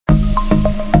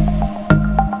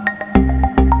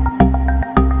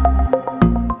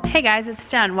Hey guys, it's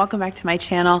Jen. Welcome back to my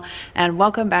channel and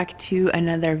welcome back to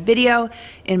another video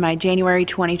in my January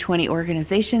 2020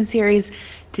 organization series.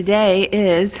 Today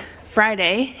is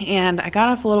Friday and I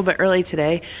got off a little bit early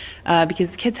today because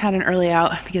the kids had an early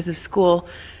out because of school.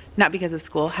 Not because of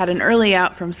school, had an early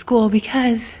out from school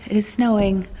because it is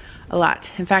snowing a lot.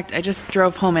 In fact, I just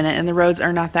drove home in it and the roads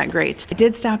are not that great. I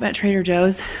did stop at Trader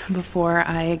Joe's before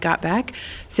I got back.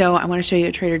 So I want to show you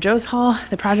a Trader Joe's haul.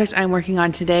 The project I'm working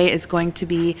on today is going to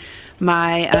be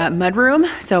my mudroom.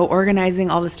 So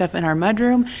organizing all the stuff in our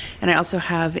mudroom. And I also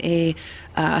have a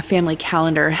family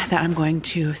calendar that I'm going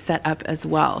to set up as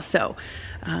well. So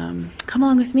come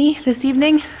along with me this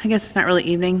evening. I guess it's not really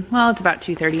evening. Well, it's about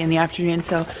 2:30 in the afternoon.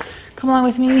 So come along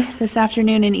with me this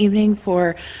afternoon and evening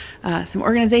for some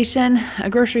organization, a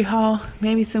grocery haul,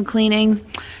 maybe some cleaning,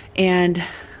 and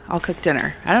I'll cook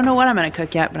dinner. I don't know what I'm gonna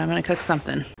cook yet, but I'm gonna cook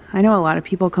something. I know a lot of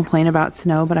people complain about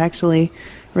snow, but I actually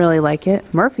really like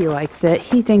it. Murphy likes it.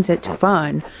 He thinks it's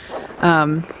fun.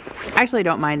 I actually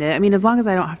don't mind it. I mean, as long as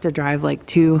I don't have to drive like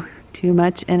too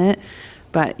much in it.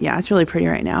 But yeah, it's really pretty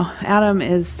right now. Adam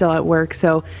is still at work,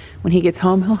 so when he gets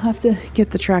home, he'll have to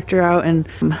get the tractor out and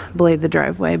blade the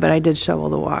driveway, but I did shovel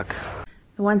the walk.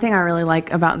 The one thing I really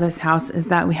like about this house is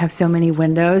that we have so many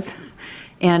windows,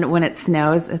 and when it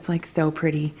snows, it's like so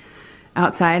pretty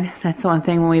outside. That's the one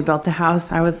thing when we built the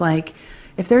house, I was like,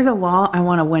 if there's a wall, I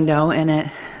want a window in it.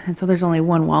 And so there's only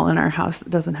one wall in our house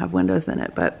that doesn't have windows in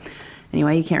it, but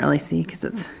anyway, you can't really see because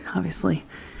it's obviously,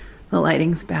 the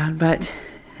lighting's bad, but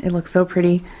it looks so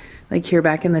pretty, like here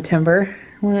back in the timber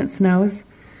when it snows.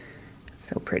 It's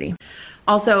so pretty.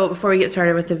 Also, before we get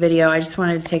started with the video, I just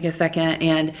wanted to take a second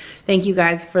and thank you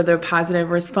guys for the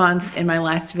positive response in my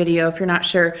last video. If you're not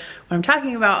sure what I'm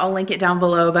talking about, I'll link it down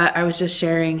below, but I was just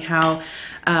sharing how,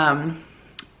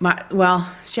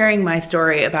 sharing my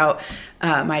story about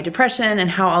my depression and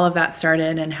how all of that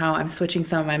started and how I'm switching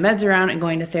some of my meds around and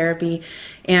going to therapy.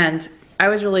 And I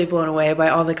was really blown away by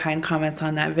all the kind comments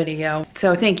on that video.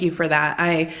 So thank you for that.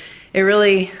 It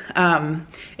really,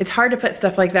 it's hard to put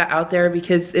stuff like that out there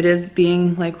because it is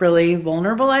being like really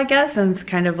vulnerable, I guess. And it's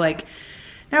kind of like,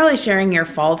 not really sharing your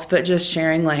faults, but just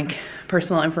sharing like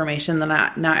personal information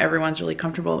that not everyone's really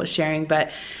comfortable with sharing. But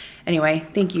anyway,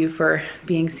 thank you for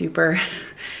being super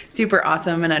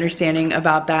awesome and understanding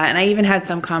about that. And I even had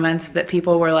some comments that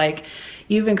people were like,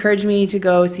 you've encouraged me to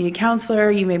go see a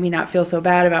counselor. You made me not feel so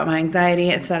bad about my anxiety,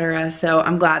 etc. So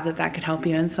I'm glad that that could help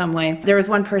you in some way. There was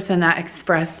one person that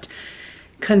expressed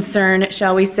concern,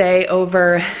 shall we say,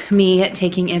 over me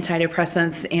taking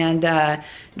antidepressants and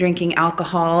drinking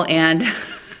alcohol. And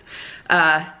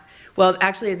well,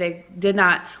 actually they did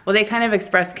not, well, they kind of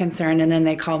expressed concern and then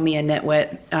they called me a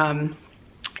nitwit.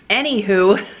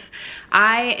 Anywho,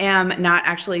 I am not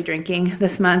actually drinking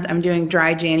this month. I'm doing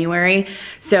dry January.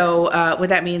 So what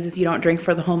that means is you don't drink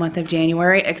for the whole month of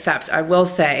January, except I will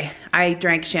say I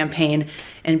drank champagne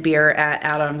and beer at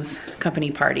Adam's company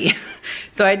party.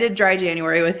 So I did dry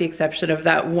January with the exception of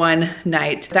that one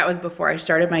night. That was before I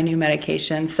started my new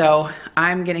medication. So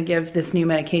I'm gonna give this new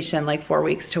medication like 4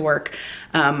 weeks to work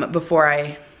before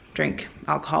I drink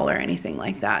alcohol or anything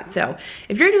like that. So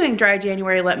if you're doing dry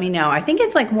January, let me know. I think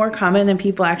it's like more common than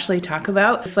people actually talk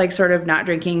about. It's like sort of not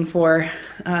drinking for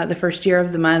the first year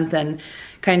of the month and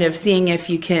kind of seeing if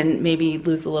you can maybe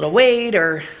lose a little weight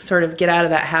or sort of get out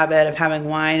of that habit of having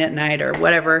wine at night or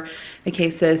whatever the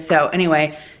case is. So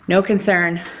anyway, no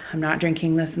concern. I'm not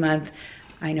drinking this month.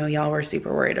 I know y'all were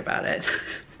super worried about it.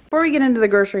 Before we get into the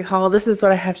grocery haul, this is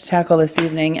what I have to tackle this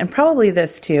evening, and probably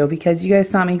this too, because you guys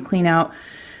saw me clean out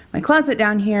my closet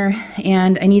down here,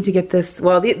 and I need to get this,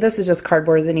 well, this is just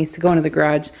cardboard that needs to go into the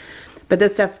garage, but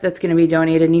this stuff that's going to be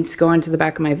donated needs to go into the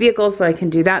back of my vehicle, so I can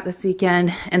do that this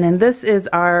weekend. And then this is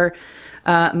our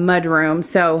mud room,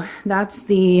 so that's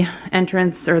the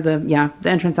entrance, or the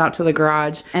entrance out to the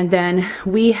garage. And then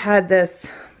we had this,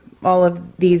 all of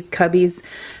these cubbies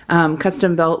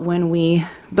custom built when we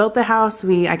built the house.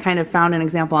 I kind of found an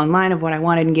example online of what I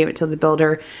wanted and gave it to the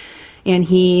builder, and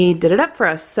he did it up for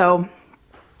us. So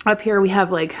up here we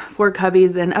have like 4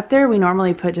 cubbies, and up there we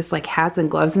normally put just like hats and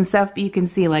gloves and stuff, but you can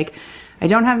see like I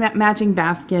don't have matching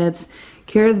baskets.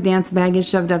 Kira's dance bag is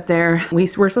shoved up there. We're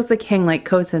supposed to hang like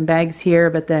coats and bags here,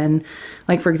 but then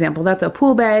like for example, that's a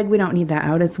pool bag. We don't need that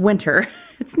out. It's winter.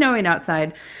 It's snowing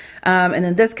outside. And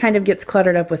then this kind of gets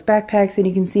cluttered up with backpacks, and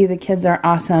you can see the kids are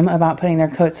awesome about putting their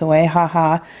coats away,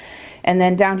 haha. And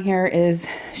then down here is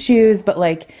shoes, but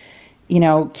like, you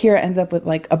know, Kira ends up with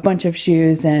like a bunch of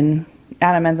shoes and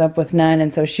Adam ends up with none,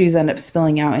 and so shoes end up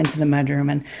spilling out into the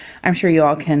mudroom, and I'm sure you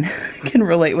all can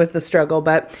relate with the struggle.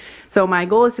 But So my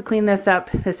goal is to clean this up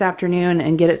this afternoon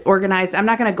and get it organized. I'm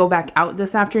not gonna go back out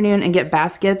this afternoon and get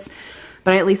baskets,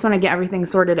 but I at least wanna get everything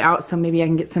sorted out so maybe I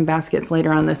can get some baskets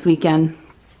later on this weekend.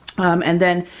 And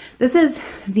then this is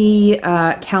the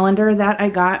calendar that I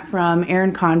got from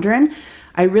Erin Condren.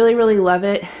 I really, really love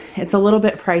it. It's a little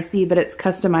bit pricey, but it's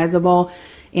customizable.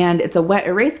 And it's a wet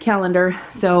erase calendar,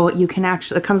 so you can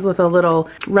actually, it comes with a little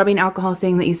rubbing alcohol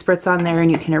thing that you spritz on there and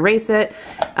you can erase it.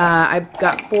 I've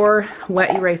got 4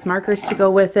 wet erase markers to go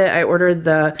with it. I ordered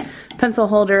the pencil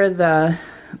holder, the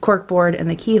cork board, and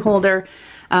the key holder.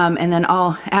 And then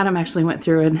Adam actually went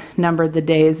through and numbered the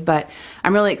days, but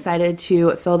I'm really excited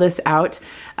to fill this out.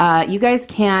 You guys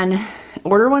can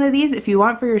order one of these if you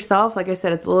want for yourself. Like I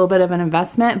said, it's a little bit of an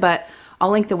investment, but I'll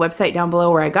link the website down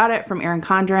below where I got it from Erin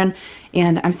Condren,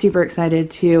 and I'm super excited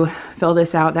to fill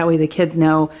this out. That way the kids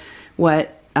know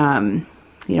what, you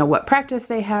know, what practice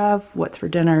they have, what's for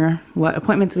dinner, what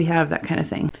appointments we have, that kind of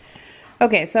thing.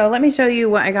 Okay, so let me show you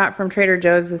what I got from Trader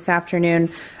Joe's this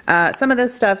afternoon. Some of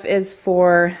this stuff is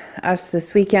for us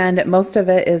this weekend. Most of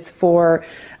it is for,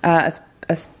 I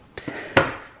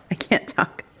can't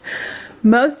talk.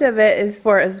 Most of it is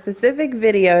for a specific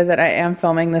video that I am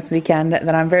filming this weekend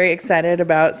that I'm very excited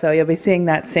about, so you'll be seeing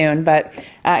that soon. But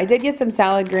I did get some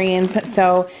salad greens,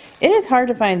 so it is hard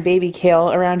to find baby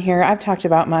kale around here. I've talked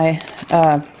about my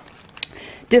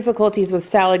difficulties with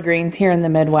salad greens here in the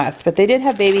Midwest, but they did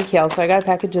have baby kale, so I got a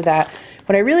package of that.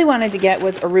 What I really wanted to get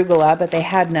was arugula, but they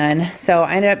had none, so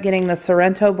I ended up getting the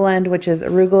Sorrento blend, which is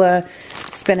arugula,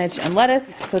 spinach, and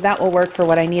lettuce, so that will work for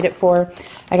what I need it for.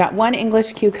 I got 1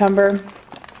 English cucumber,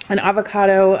 an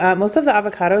avocado. Most of the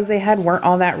avocados they had weren't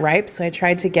all that ripe, so I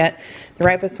tried to get the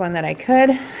ripest one that I could.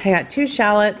 I got 2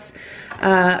 shallots,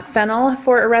 fennel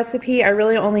for a recipe. I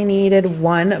really only needed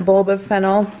 1 bulb of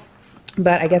fennel,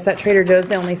 but I guess at Trader Joe's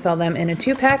they only sell them in a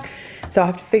 2-pack, so I'll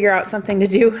have to figure out something to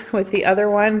do with the other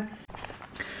one.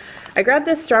 I grabbed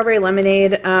this strawberry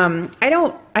lemonade.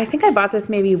 I think I bought this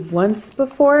maybe once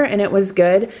before and it was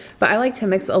good, but I like to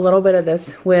mix a little bit of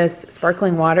this with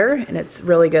sparkling water and it's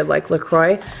really good, like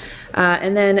LaCroix.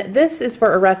 And then this is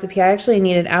for a recipe. I actually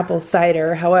needed apple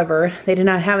cider. However, they did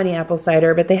not have any apple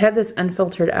cider, but they had this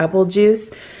unfiltered apple juice.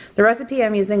 The recipe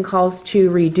I'm using calls to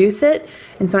reduce it,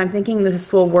 and so I'm thinking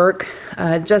this will work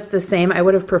just the same. I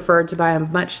would have preferred to buy a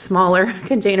much smaller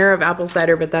container of apple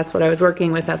cider, but that's what I was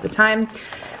working with at the time.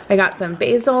 I got some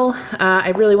basil. I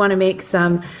really want to make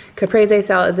some caprese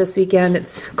salad this weekend.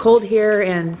 It's cold here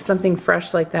and something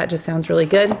fresh like that just sounds really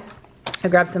good. I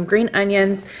grabbed some green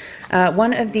onions,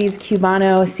 1 of these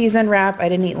Cubano season wrap. I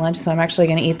didn't eat lunch, so I'm actually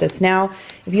going to eat this now.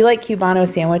 If you like Cubano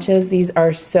sandwiches, these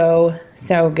are so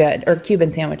good. Or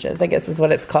Cuban sandwiches, I guess is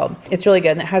what it's called. It's really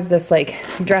good, and it has this like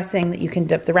dressing that you can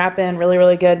dip the wrap in. Really,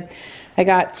 really good. I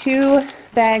got 2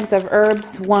 bags of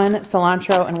herbs, 1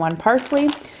 cilantro and 1 parsley.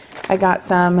 I got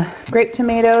some grape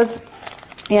tomatoes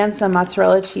and some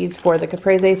mozzarella cheese for the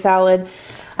caprese salad.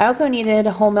 I also needed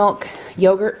whole milk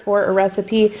yogurt for a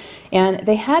recipe, and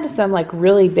they had some like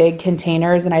really big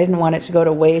containers and I didn't want it to go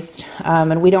to waste,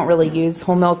 and we don't really use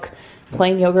whole milk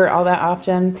plain yogurt all that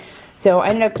often, so I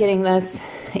ended up getting this,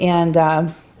 and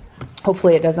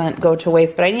hopefully it doesn't go to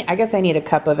waste, but I guess I need a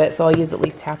cup of it, so I'll use at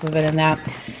least half of it in that.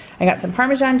 I got some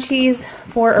Parmesan cheese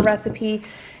for a recipe,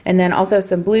 and then also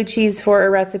some blue cheese for a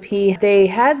recipe. They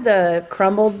had the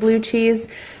crumbled blue cheese,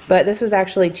 but this was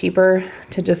actually cheaper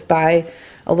to just buy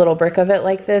a little brick of it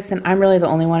like this, and I'm really the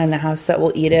only one in the house that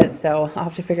will eat it, so I'll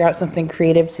have to figure out something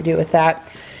creative to do with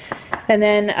that. And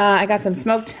then I got some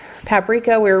smoked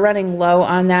paprika. We were running low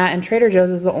on that, and Trader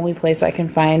Joe's is the only place I can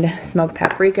find smoked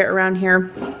paprika around here.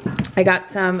 I got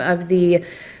some of the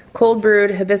cold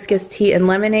brewed hibiscus tea and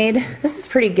lemonade. This is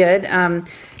pretty good.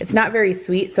 It's not very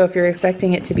sweet, so if you're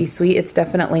expecting it to be sweet, it's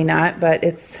definitely not, but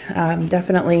it's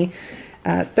definitely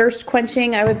thirst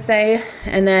quenching, I would say.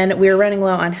 And then we were running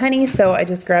low on honey, so I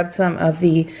just grabbed some of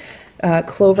the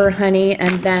clover honey,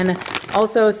 and then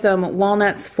also some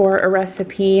walnuts for a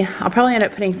recipe. I'll probably end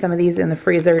up putting some of these in the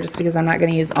freezer just because I'm not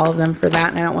going to use all of them for that,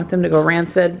 and I don't want them to go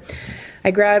rancid. I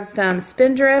grabbed some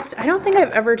Spindrift. I don't think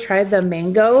I've ever tried the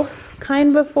mango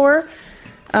kind before,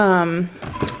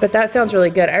 but that sounds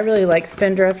really good. I really like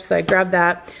Spindrift, so I grabbed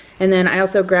that. And then I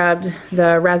also grabbed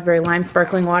the raspberry lime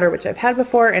sparkling water, which I've had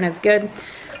before and it's good.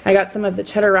 I got some of the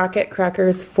Cheddar Rocket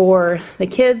crackers for the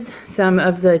kids, some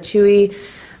of the chewy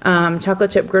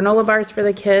chocolate chip granola bars for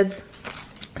the kids,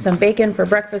 some bacon for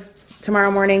breakfast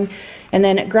tomorrow morning, and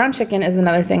then ground chicken is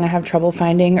another thing I have trouble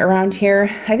finding around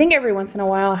here. I think every once in a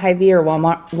while Hy-Vee or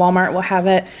Walmart will have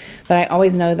it, but I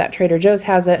always know that Trader Joe's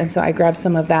has it, and so I grabbed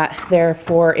some of that there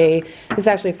for this is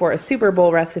actually for a Super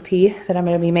Bowl recipe that I'm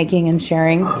going to be making and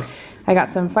sharing. I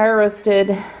got some fire roasted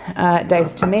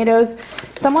diced tomatoes.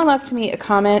 Someone left me a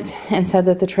comment and said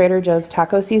that the Trader Joe's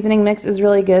taco seasoning mix is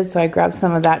really good, so I grabbed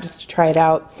some of that just to try it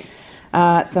out.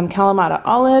 Some Kalamata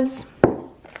olives.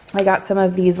 I got some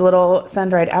of these little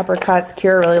sun-dried apricots.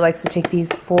 Kira really likes to take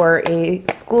these for a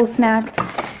school snack.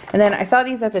 And then I saw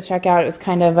these at the checkout. It was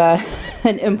kind of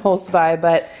an impulse buy,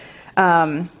 but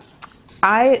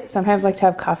I sometimes like to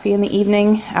have coffee in the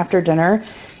evening after dinner.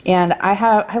 And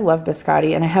I love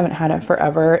biscotti, and I haven't had it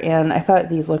forever, and I thought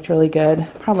these looked really good.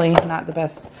 Probably not the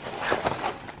best.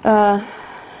 I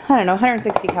don't know,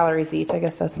 160 calories each. I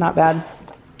guess that's not bad.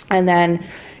 And then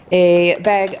a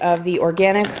bag of the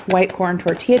organic white corn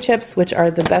tortilla chips, which are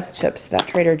the best chips that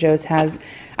Trader Joe's has.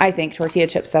 I think tortilla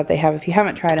chips that they have. If you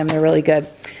haven't tried them, they're really good.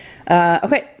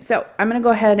 Okay, so I'm going to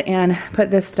go ahead and put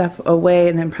this stuff away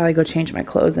and then probably go change my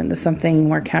clothes into something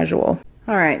more casual.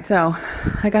 Alright, so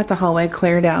I got the hallway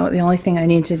cleared out. The only thing I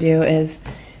need to do is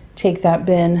take that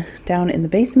bin down in the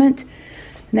basement.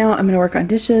 Now I'm going to work on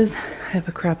dishes. I have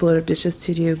a crap load of dishes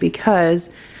to do because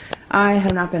I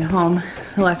have not been home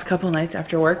the last couple nights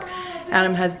after work.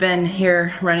 Adam has been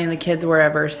here running the kids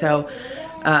wherever, so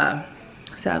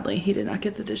sadly he did not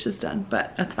get the dishes done,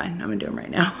 but that's fine. I'm going to do them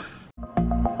right now.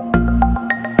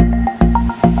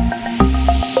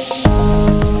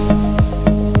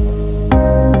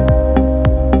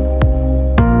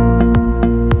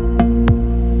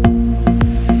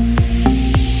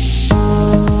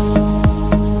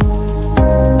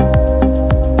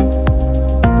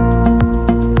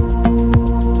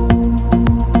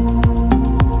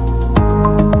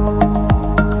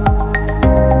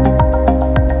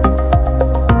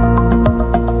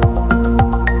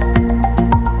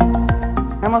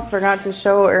 Forgot to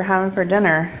show what we're having for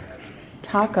dinner.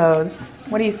 Tacos.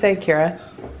 What do you say, Kira?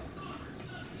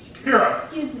 Kira!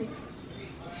 Excuse me.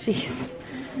 Jeez.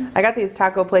 I got these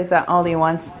taco plates at Aldi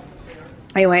once.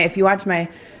 Anyway, if you watch my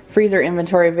freezer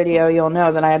inventory video, you'll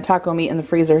know that I had taco meat in the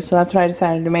freezer, so that's what I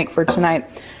decided to make for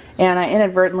tonight. And I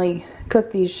inadvertently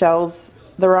cooked these shells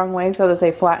the wrong way so that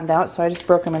they flattened out, so I just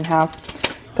broke them in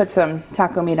half, put some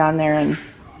taco meat on there and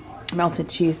melted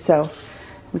cheese so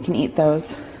we can eat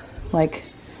those like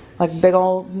big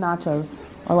old nachos,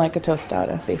 or like a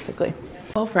tostada, basically.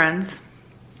 Well, friends,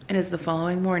 it is the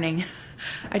following morning.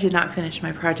 I did not finish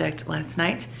my project last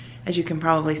night, as you can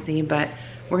probably see, but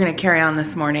we're gonna carry on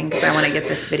this morning because I wanna get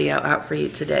this video out for you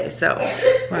today. So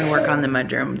we're gonna work on the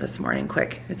mudroom this morning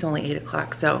quick. It's only 8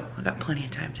 o'clock, so I've got plenty of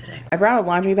time today. I brought a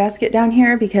laundry basket down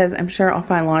here because I'm sure I'll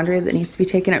find laundry that needs to be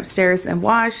taken upstairs and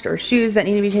washed, or shoes that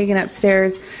need to be taken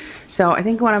upstairs. So I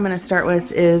think what I'm going to start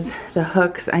with is the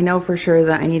hooks. I know for sure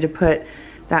that I need to put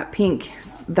that pink,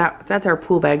 that's our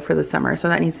pool bag for the summer, so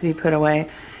that needs to be put away.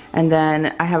 And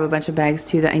then I have a bunch of bags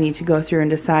too that I need to go through and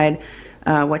decide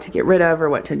what to get rid of or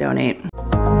what to donate.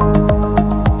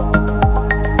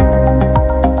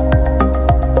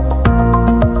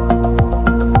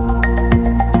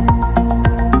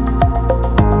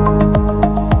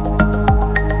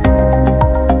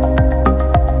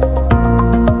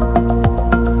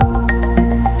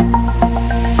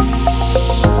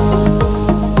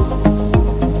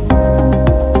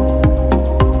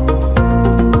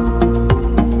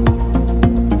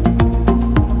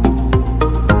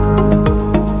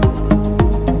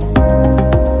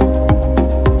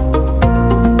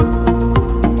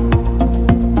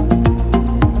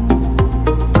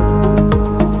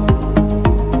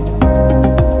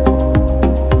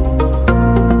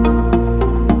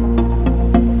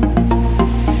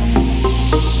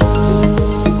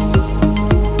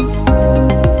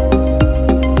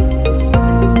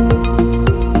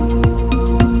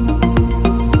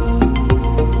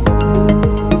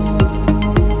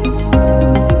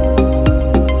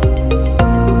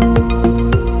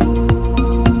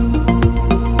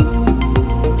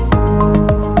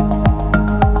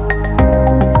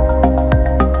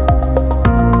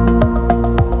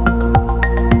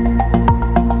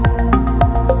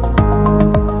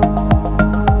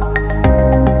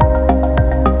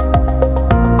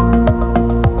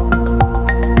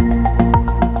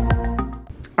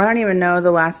 I don't even know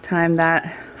the last time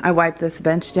that I wiped this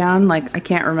bench down. Like, I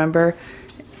can't remember.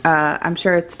 I'm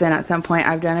sure it's been at some point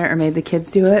I've done it or made the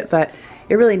kids do it, but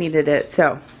it really needed it,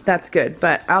 so that's good.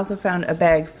 But I also found a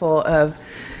bag full of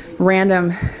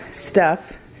random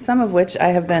stuff, some of which I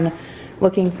have been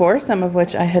looking for, some of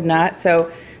which I had not. So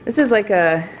this is like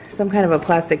some kind of a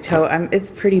plastic tote. It's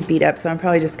pretty beat up, so I'm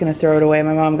probably just gonna throw it away.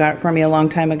 My mom got it for me a long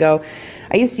time ago.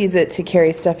 I used to use it to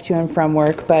carry stuff to and from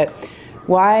work, but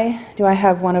why do I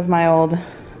have one of my old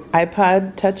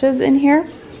iPod Touches in here?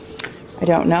 I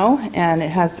don't know. And it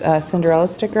has a Cinderella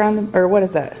sticker on them, or what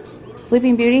is that?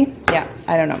 Sleeping Beauty? Yeah,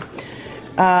 I don't know.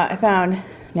 I found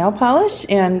nail polish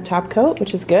and top coat,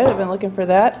 which is good. I've been looking for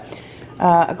that.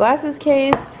 A glasses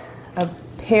case, a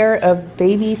pair of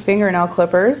baby fingernail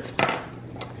clippers,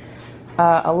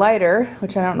 a lighter,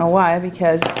 which I don't know why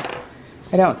because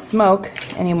I don't smoke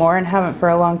anymore and haven't for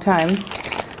a long time,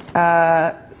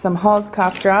 some Hall's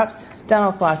cough drops,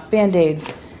 dental floss,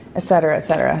 band-aids, etc.,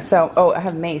 etc. So, oh, I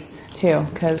have mace too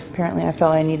because apparently I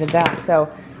felt I needed that.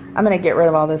 So I'm going to get rid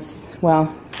of all this.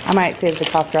 Well, I might save the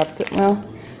cough drops. Well,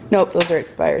 nope, those are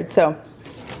expired. So,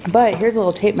 but here's a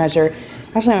little tape measure.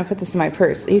 Actually, I'm going to put this in my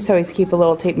purse. I used to always keep a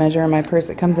little tape measure in my purse.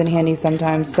 It comes in handy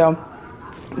sometimes. So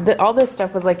all this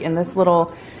stuff was like in this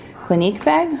little Clinique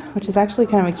bag, which is actually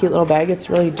kind of a cute little bag. It's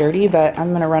really dirty, but I'm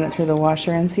going to run it through the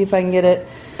washer and see if I can get it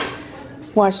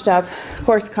washed up. Of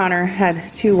course, Connor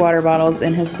had 2 water bottles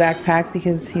in his backpack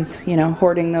because he's, you know,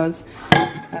 hoarding those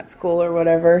at school or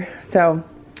whatever. So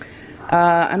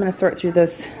I'm going to sort through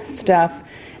this stuff.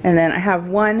 And then I have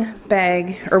one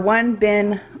bag or one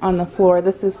bin on the floor.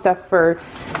 This is stuff for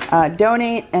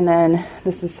donate, and then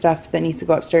this is stuff that needs to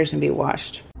go upstairs and be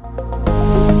washed.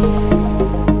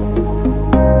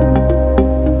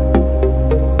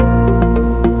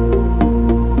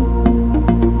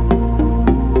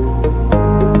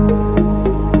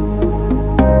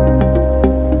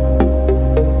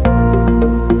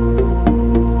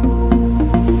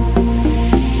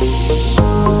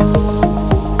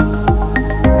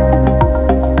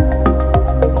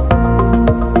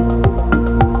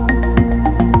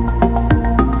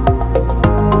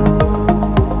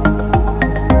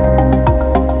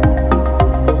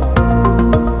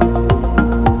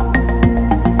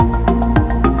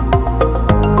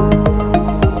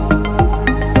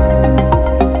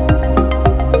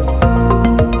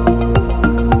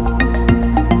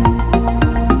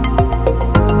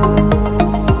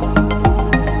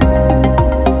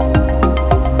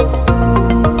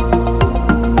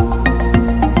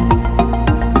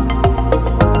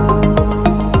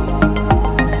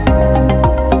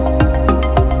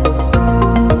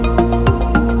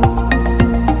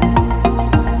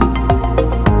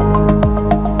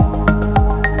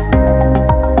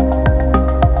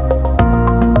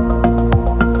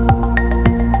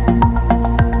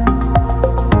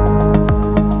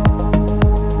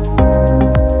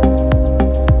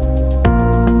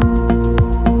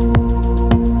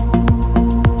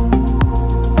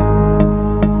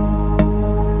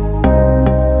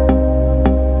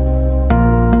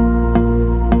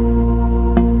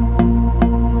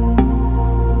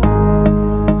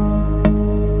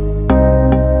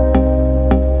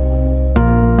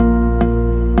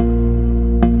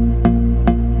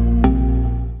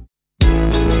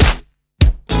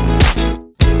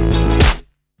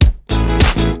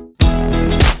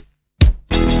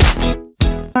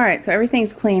 Alright, so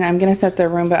everything's clean. I'm going to set the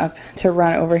Roomba up to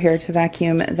run over here to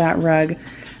vacuum that rug.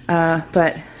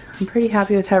 But I'm pretty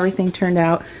happy with how everything turned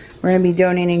out. We're going to be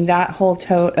donating that whole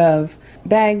tote of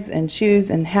bags and shoes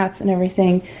and hats and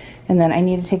everything. And then I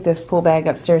need to take this pool bag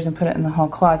upstairs and put it in the hall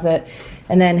closet.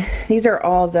 And then these are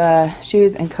all the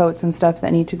shoes and coats and stuff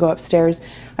that need to go upstairs.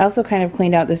 I also kind of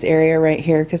cleaned out this area right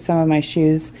here because some of my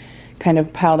shoes kind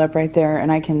of piled up right there,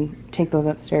 and I can take those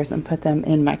upstairs and put them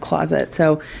in my closet.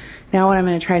 So now what I'm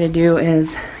going to try to do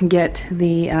is get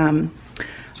the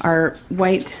our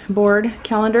whiteboard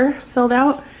calendar filled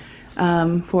out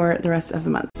for the rest of the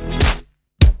month.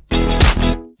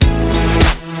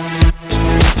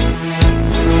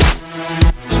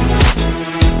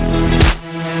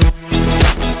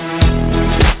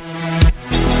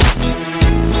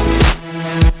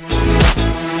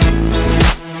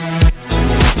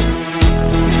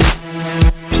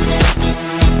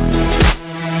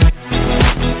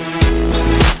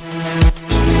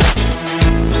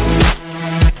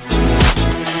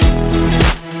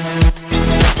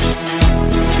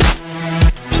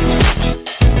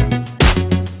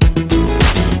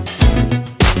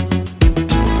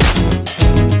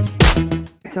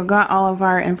 So got all of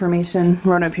our information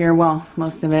wrote up here, well,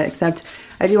 most of it, except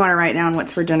I do want to write down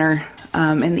what's for dinner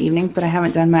in the evenings, but I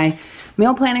haven't done my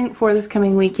meal planning for this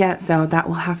coming week yet, so that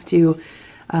will have to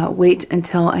wait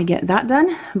until I get that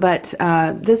done. But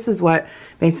this is what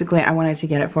basically I wanted to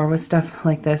get it for, was stuff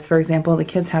like this. For example, the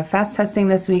kids have fast testing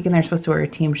this week and they're supposed to wear a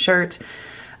team shirt,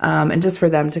 and just for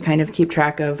them to kind of keep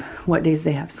track of what days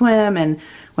they have swim and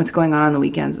what's going on the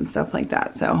weekends and stuff like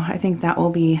that. So I think that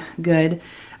will be good.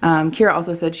 Kira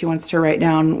also said she wants to write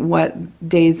down what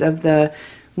days of the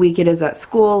week it is at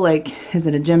school, like is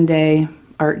it a gym day,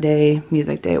 art day,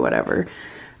 music day, whatever.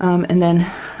 And then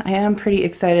I am pretty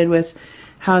excited with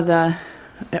how the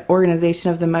organization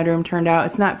of the mudroom turned out.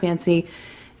 It's not fancy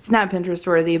It's not Pinterest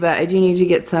worthy, but I do need to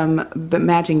get some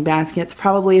matching baskets,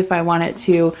 probably if I want it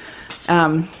to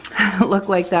look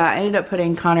like that. I ended up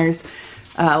putting Connor's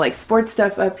like sports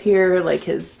stuff up here, like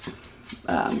his,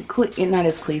 not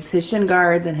his cleats, his shin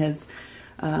guards and his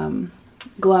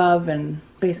glove and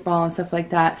baseball and stuff like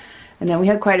that. And then we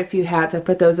had quite a few hats. I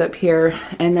put those up here.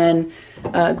 And then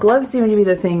gloves seem to be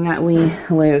the thing that we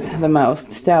lose the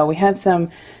most. So we have some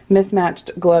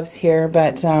mismatched gloves here,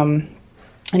 but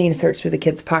I need to search through the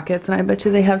kids' pockets, and I bet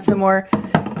you they have some more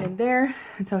in there.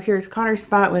 And so here's Connor's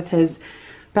spot with his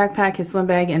backpack, his swim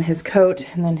bag, and his coat,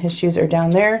 and then his shoes are down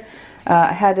there.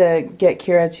 I had to get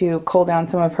Kira to cull down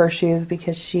some of her shoes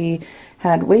because she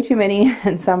had way too many,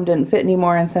 and some didn't fit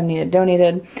anymore, and some needed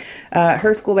donated.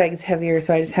 Her school bag is heavier,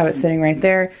 so I just have it sitting right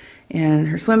there, and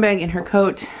her swim bag and her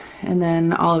coat, and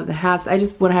then all of the hats. I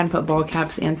just went ahead and put ball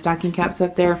caps and stocking caps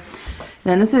up there.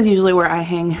 And then this is usually where I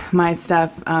hang my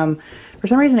stuff. For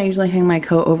some reason, I usually hang my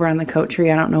coat over on the coat tree.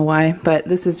 I don't know why, but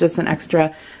this is just an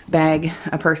extra bag,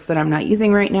 a purse that I'm not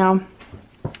using right now,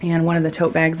 and one of the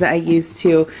tote bags that I use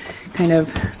to kind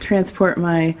of transport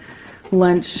my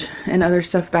lunch and other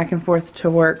stuff back and forth to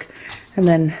work. And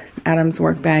then Adam's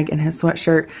work bag and his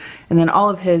sweatshirt, and then all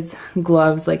of his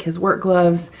gloves, like his work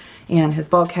gloves and his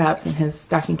ball caps and his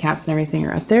stocking caps and everything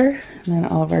are up there, and then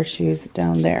all of our shoes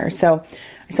down there. So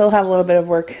I still have a little bit of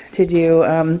work to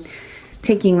do,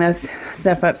 taking this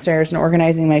stuff upstairs and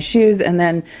organizing my shoes. And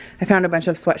then I found a bunch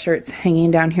of sweatshirts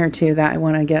hanging down here too that I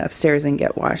want to get upstairs and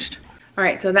get washed. All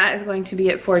right, so that is going to be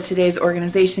it for today's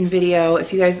organization video.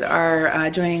 If you guys are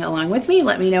joining along with me,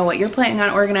 let me know what you're planning on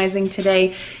organizing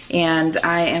today, and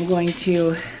I am going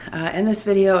to end this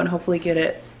video and hopefully get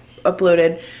it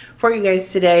uploaded for you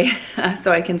guys today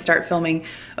so I can start filming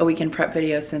a weekend prep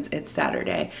video since it's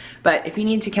Saturday. But if you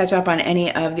need to catch up on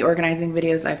any of the organizing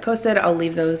videos I've posted, I'll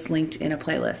leave those linked in a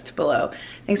playlist below.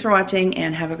 Thanks for watching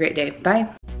and have a great day. Bye.